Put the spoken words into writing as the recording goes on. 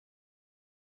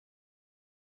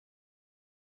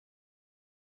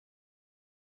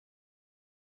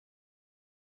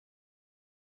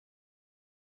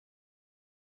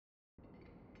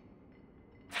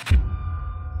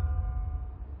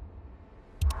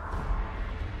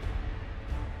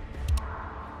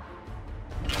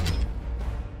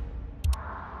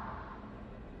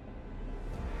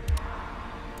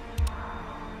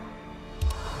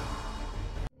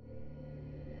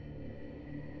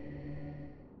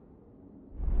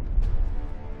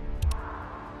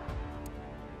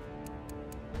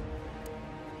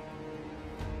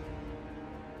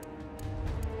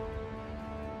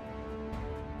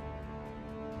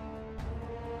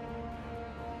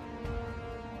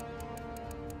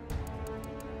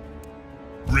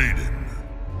Raiden.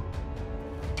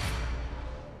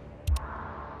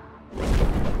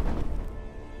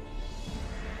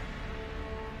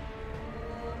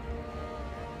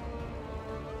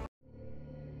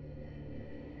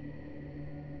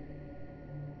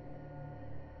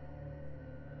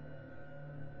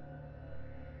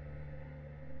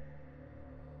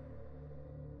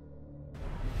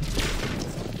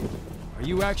 Are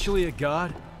you actually a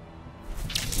god?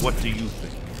 What do you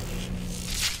think?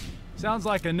 Sounds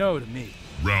like a no to me.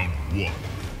 Round 1.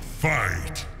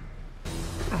 Fight!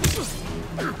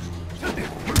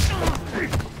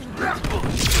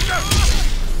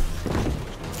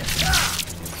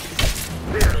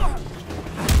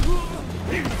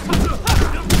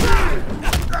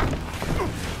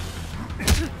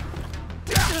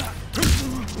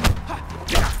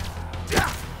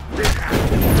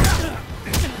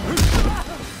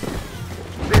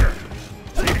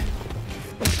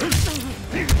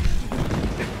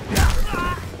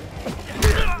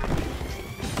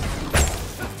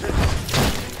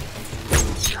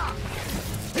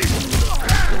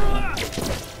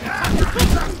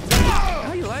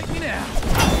 How you like me now?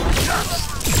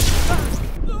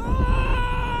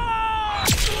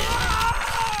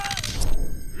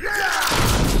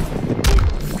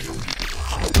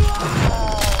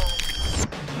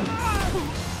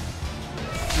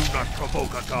 Do not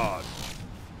provoke a god.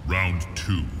 Round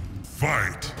 2.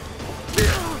 Fight!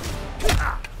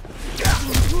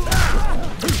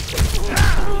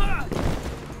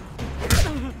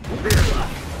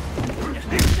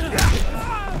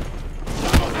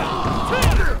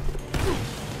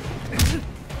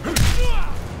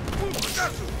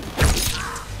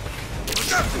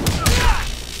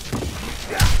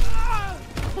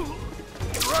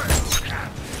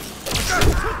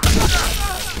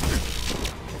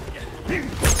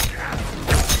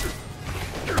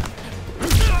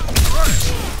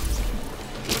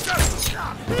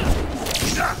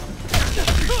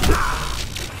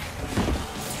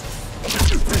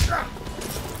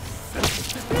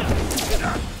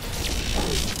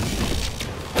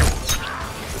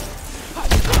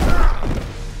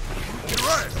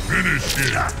 Finish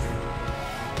it!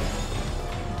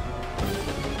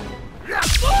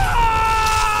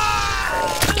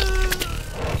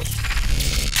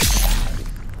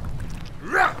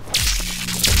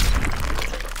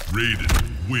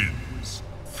 Raiden wins.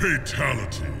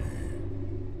 Fatality.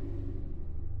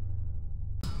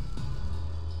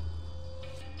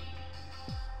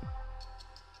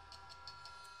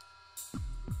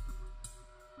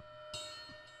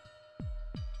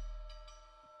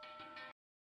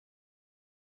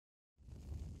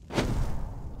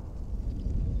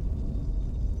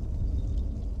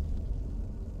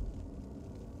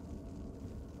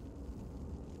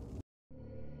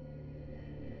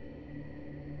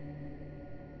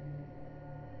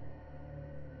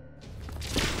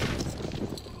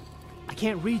 I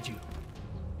can't read you.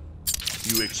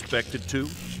 You expected to?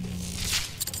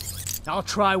 I'll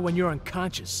try when you're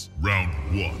unconscious. Round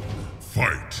 1.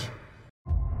 Fight!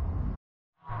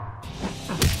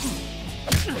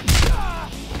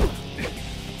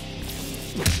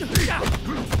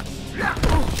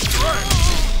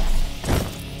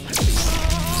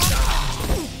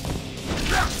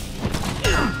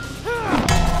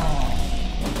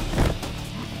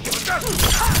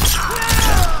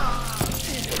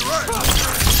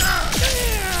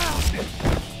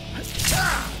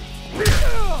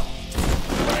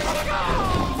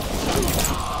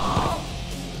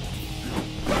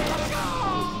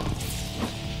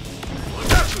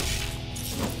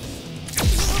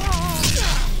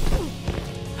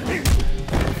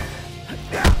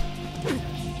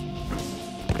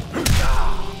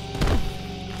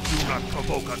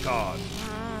 Provoke a god.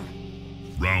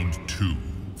 Round 2.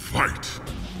 Fight!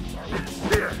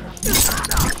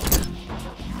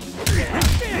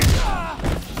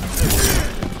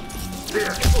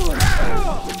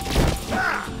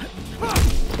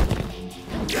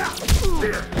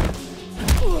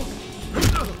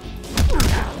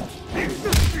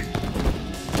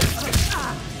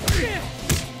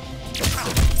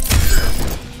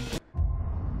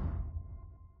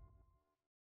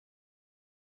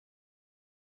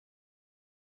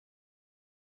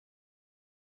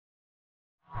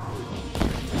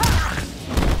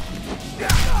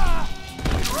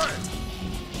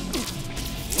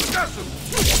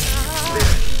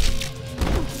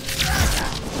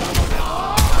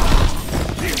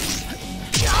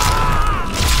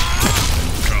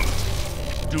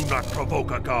 Do not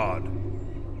provoke a god.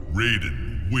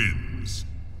 Raiden wins.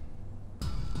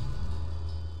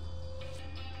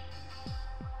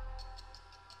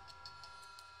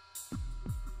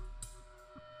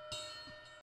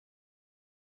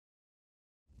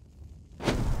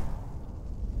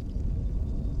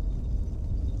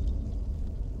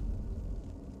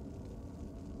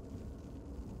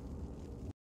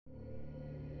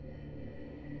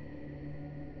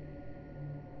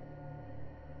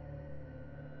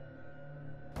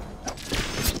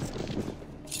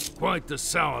 Quite the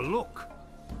sour look.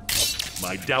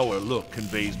 My dour look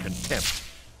conveys contempt.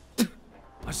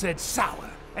 I said sour,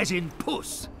 as in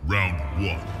puss. Round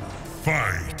one,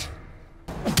 fight!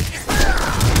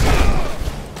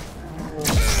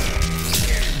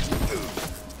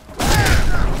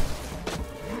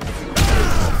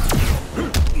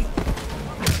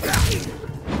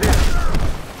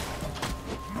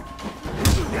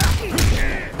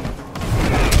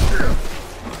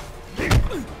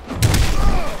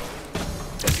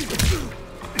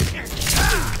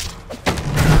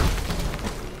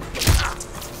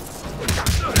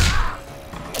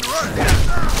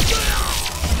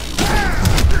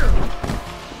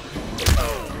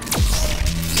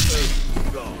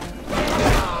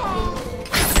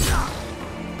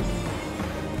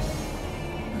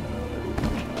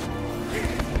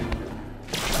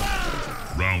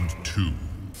 Round two,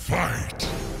 fight!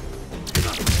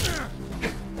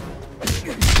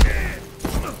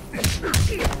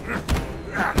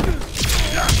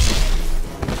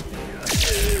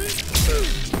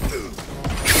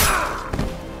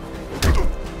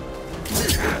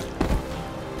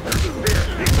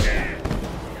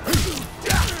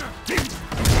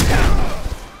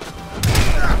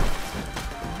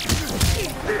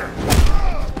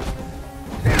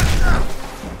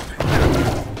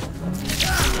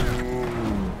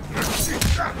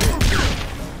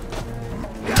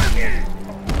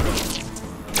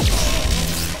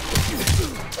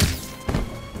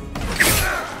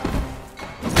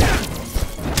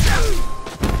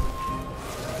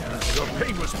 Your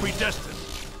pain was predestined.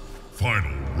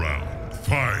 Final round,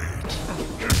 fight!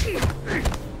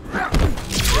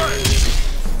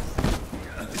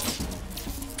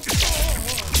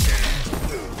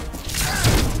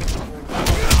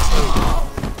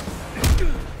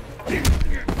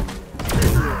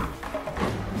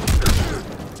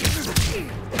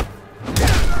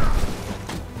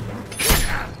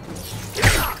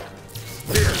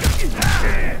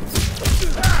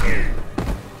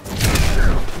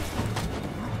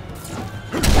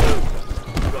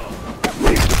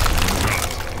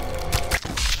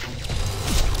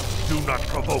 Do not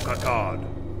provoke a god.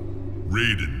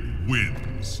 Raiden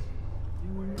wins.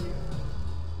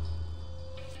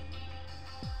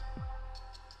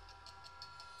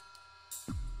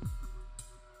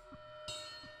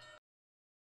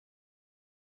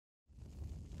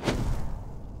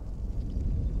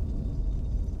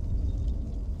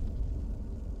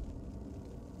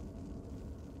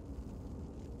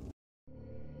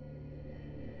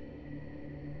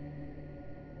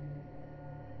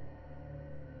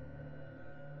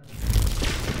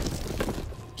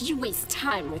 You waste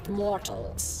time with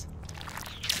mortals.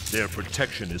 Their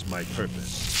protection is my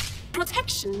purpose.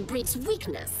 Protection breeds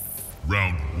weakness.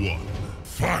 Round one,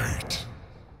 fight!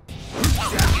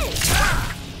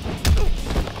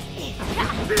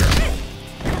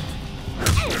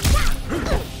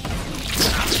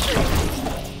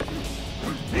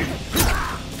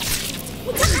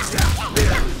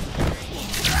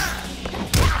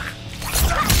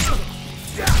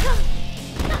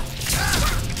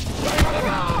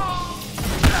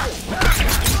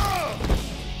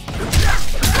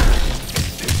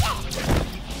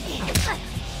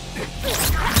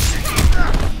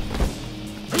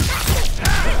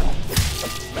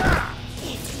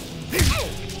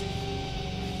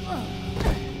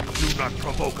 Do not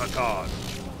provoke a god.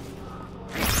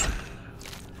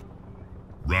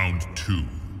 Round two,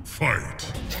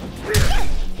 fight!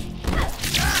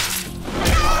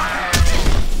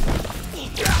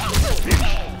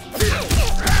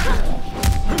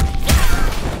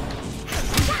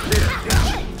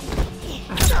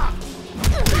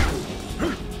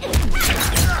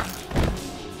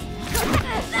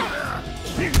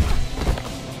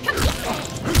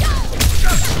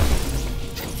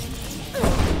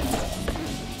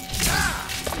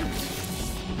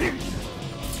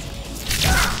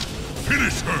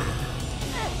 Finish her!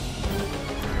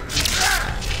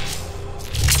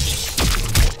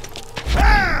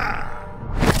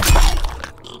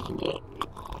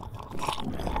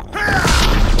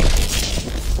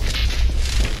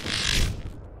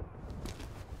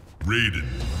 Raiden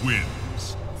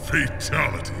wins.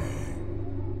 Fatality.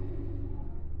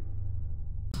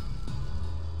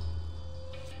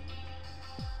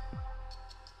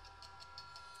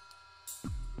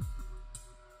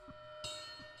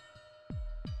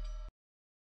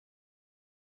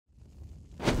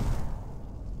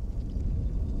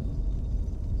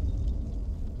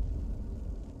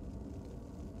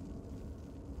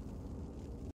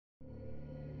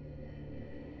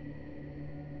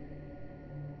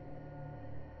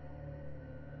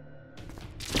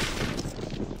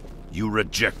 You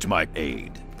reject my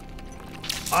aid.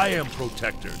 I am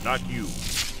Protector, not you.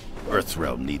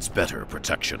 Earthrealm needs better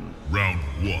protection. Round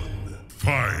 1.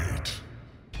 Fight!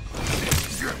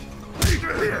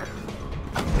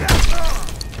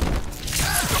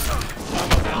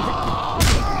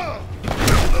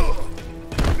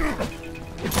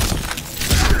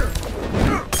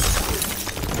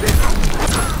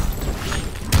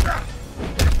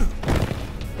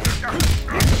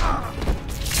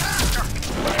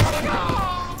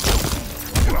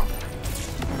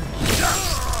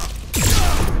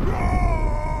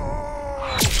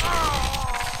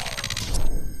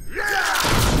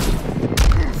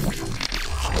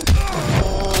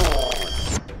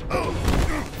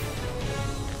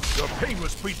 Your pain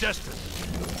was predestined.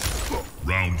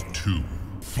 Round 2.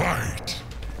 Fight!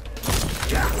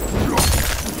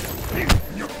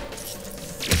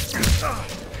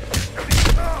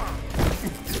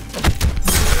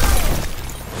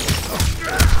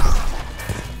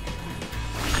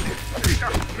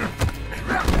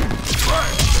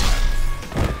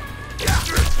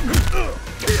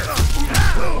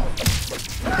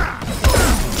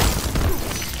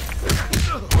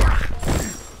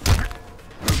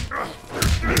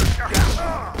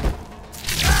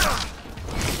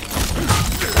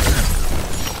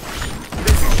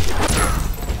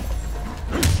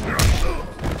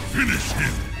 Finish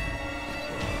him!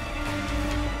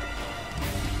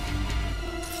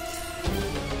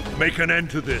 Make an end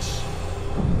to this.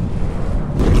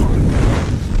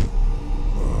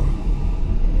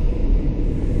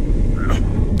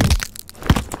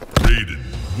 Raiden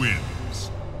wins.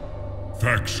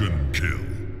 Faction kill.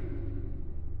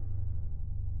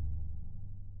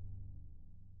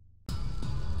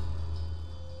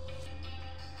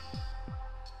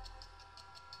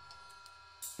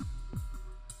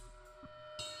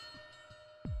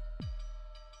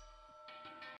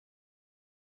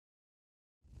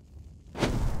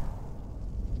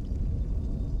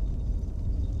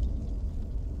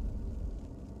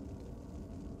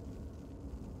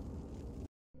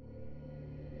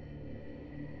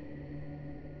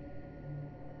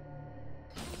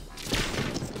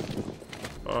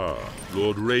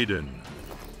 Lord Raiden.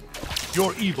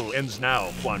 Your evil ends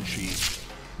now, Quan Chi.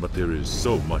 But there is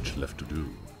so much left to do.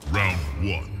 Round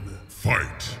 1.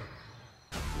 Fight!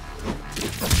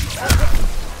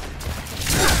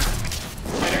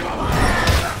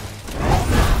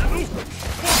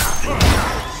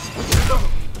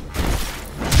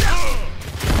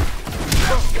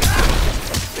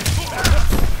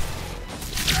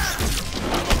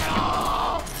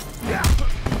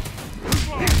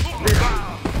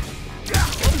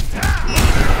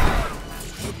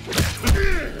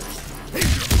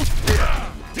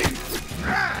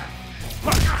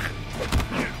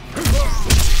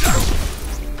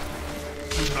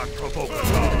 Do not provoke a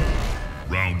god.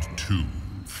 Round 2.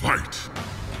 Fight!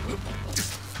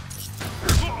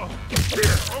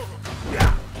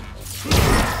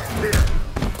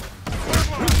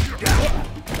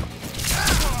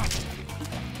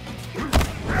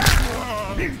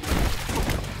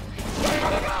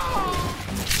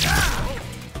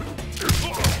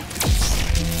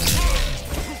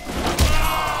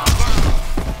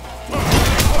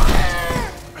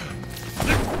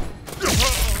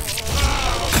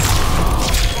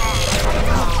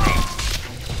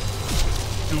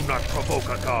 Do not provoke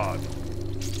a god.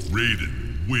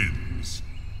 Raiden wins.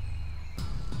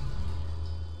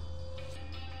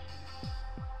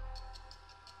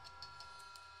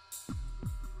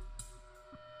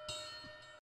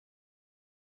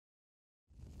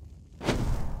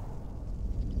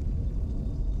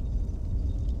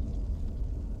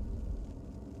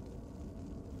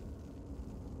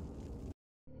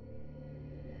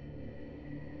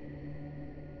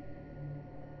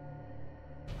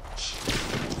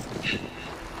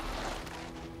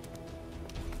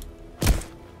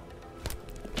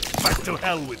 Back to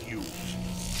hell with you.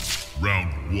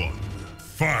 Round 1.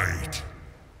 Fight!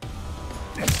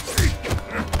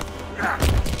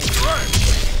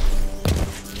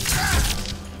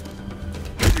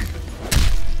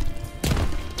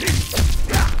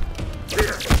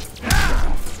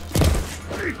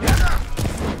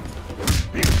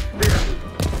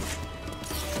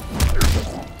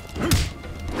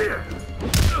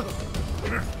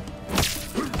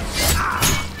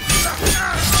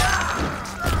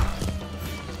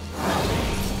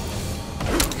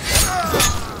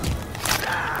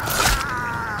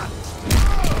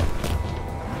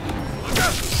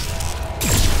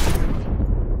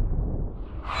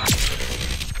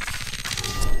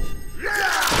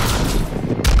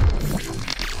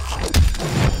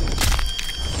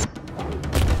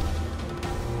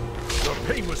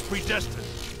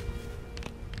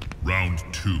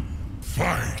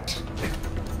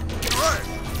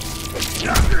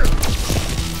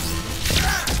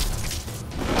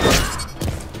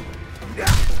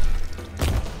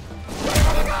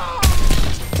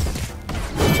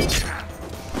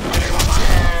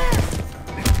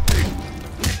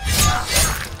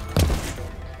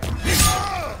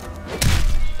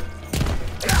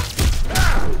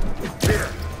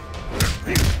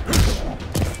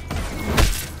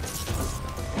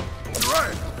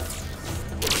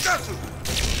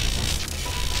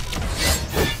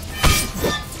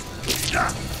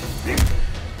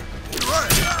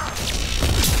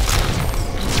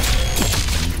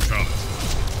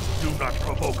 Do not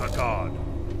provoke a god.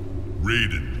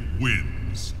 Raiden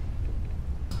wins.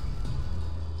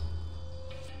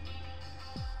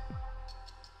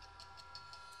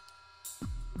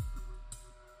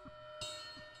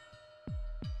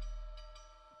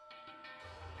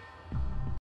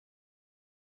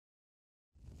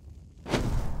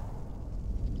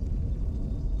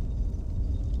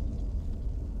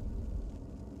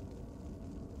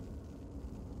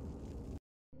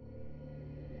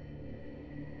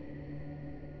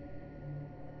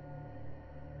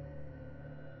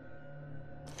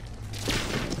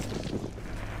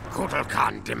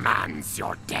 Kukulkan demands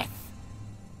your death.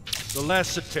 The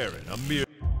last Sateran, a mere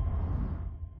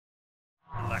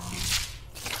lackey.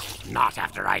 Not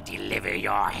after I deliver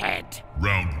your head.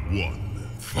 Round 1,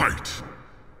 fight!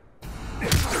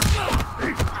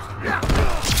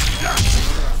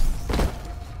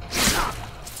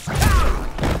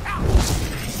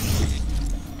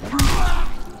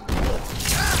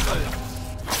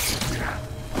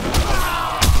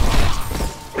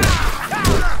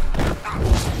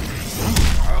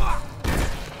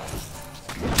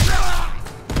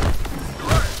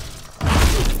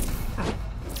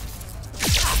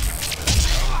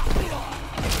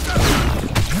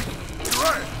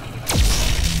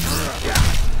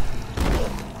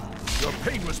 Your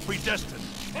pain was predestined.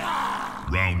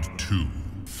 Round 2,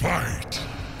 fight!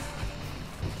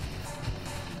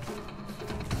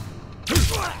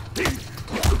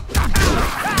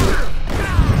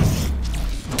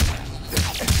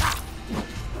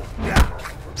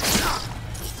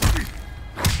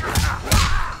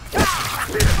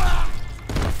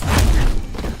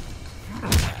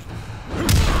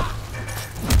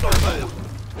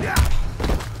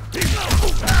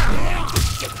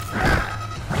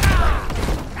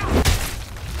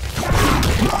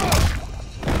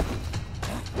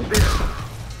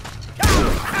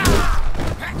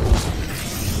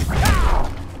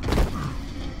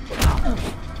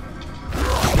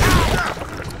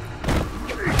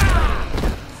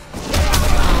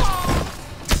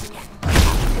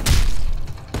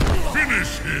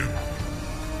 Finish him!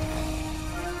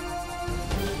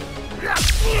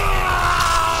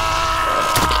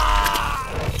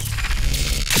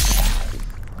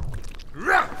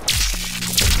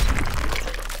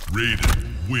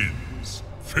 Raiden wins.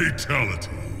 Fatality.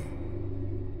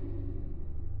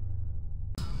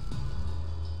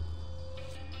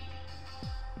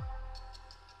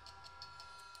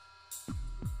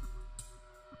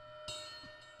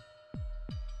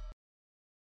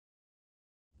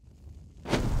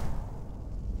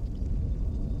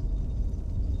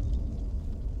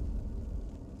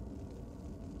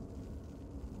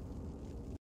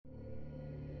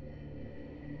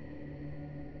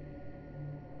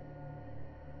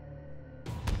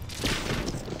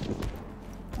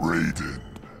 Raiden,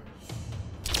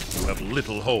 You have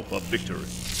little hope of victory.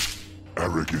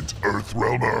 arrogant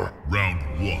Earthrealmer. Round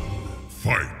 1,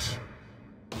 fight!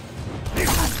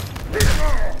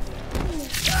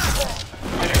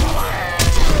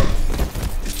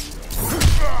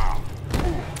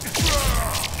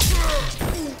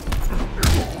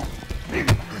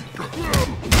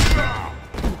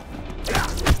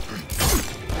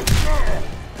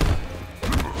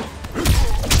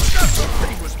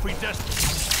 Pain was predestined.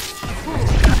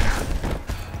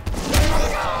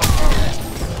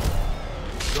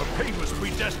 Your pain was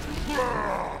predestined.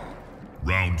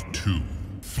 Round 2,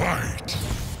 fight!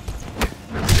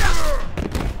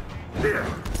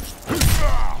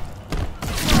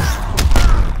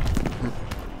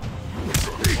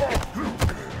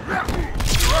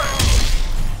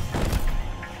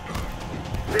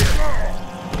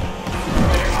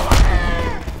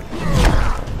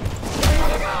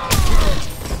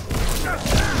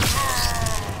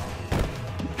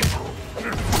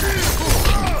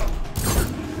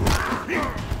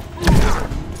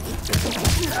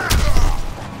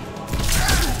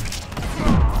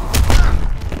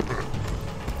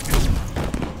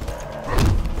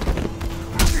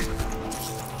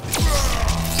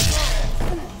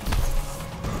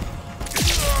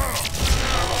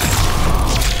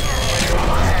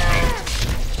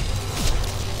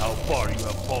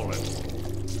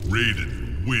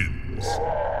 Raiden wins.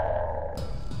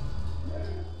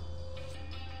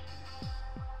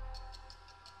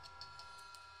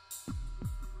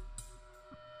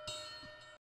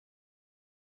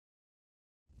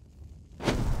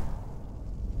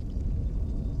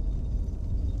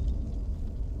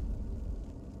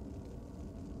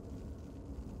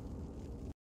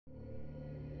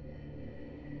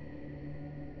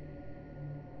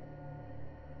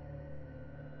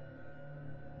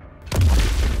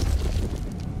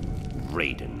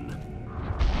 Raiden.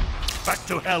 Back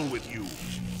to hell with you!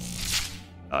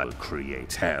 I'll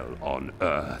create hell on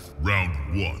Earth.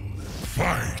 Round 1.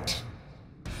 Fight!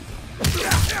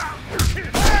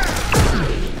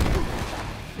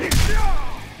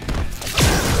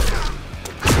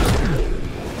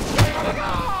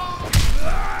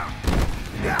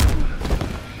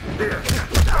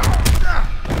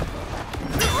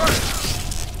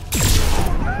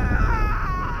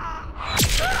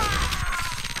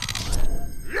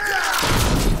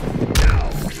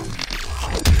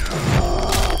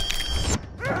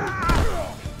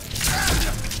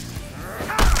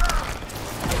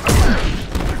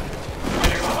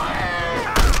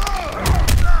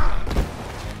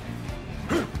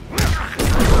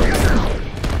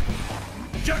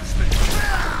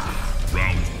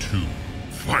 Round 2.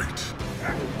 Fight!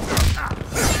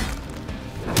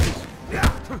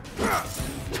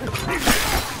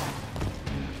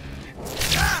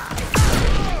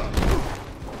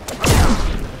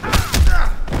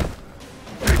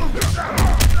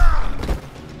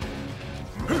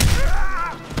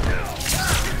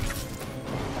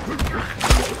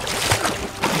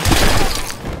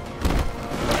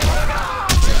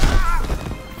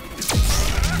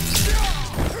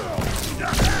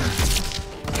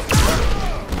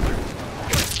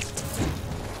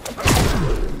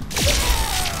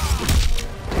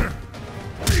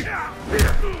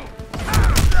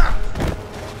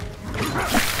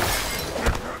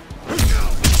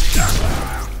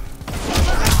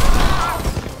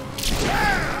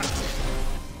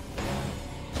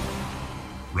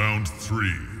 Round 3.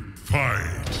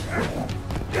 Fight!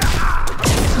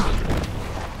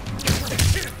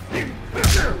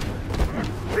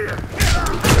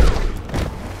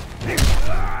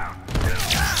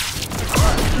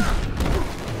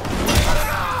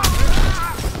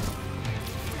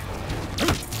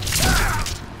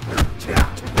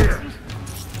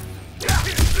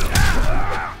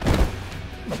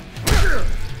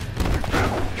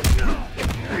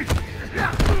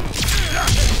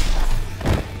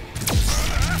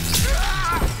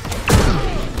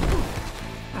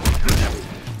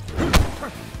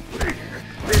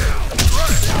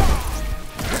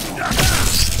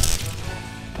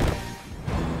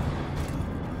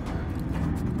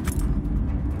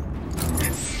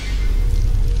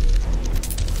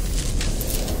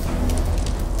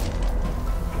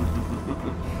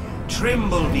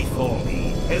 Tremble before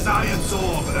me as I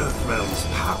absorb Earthrealm's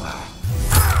power.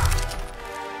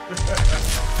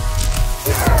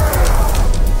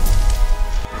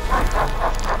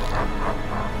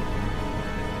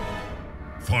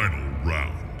 Final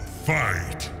round.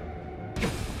 Fight!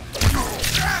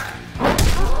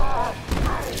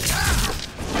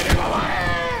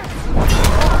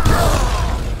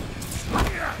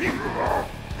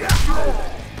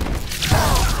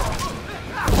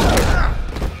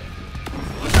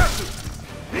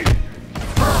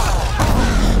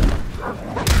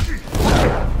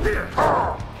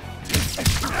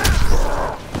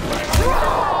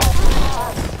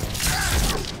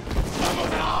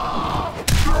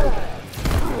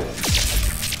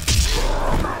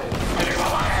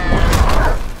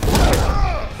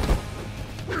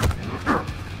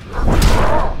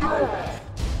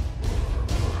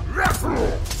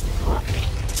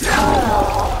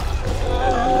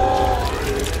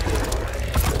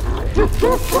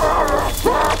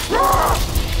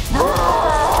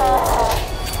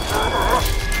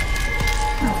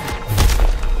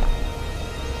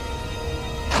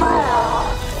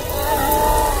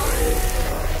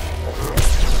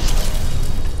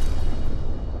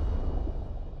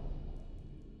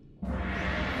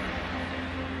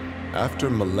 After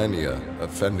millennia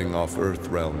of fending off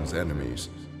Earthrealm's enemies,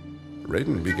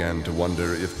 Raiden began to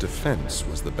wonder if defense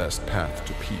was the best path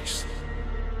to peace.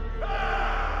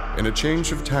 In a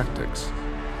change of tactics,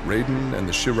 Raiden and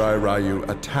the Shirai Ryu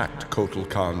attacked Kotal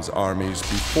Khan's armies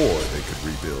before they could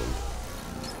rebuild.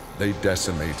 They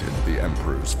decimated the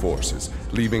Emperor's forces,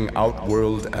 leaving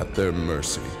Outworld at their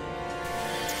mercy.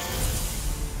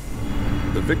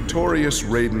 The victorious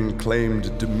Raiden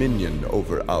claimed dominion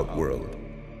over Outworld.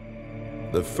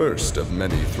 The first of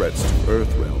many threats to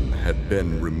Earthrealm had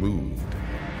been removed.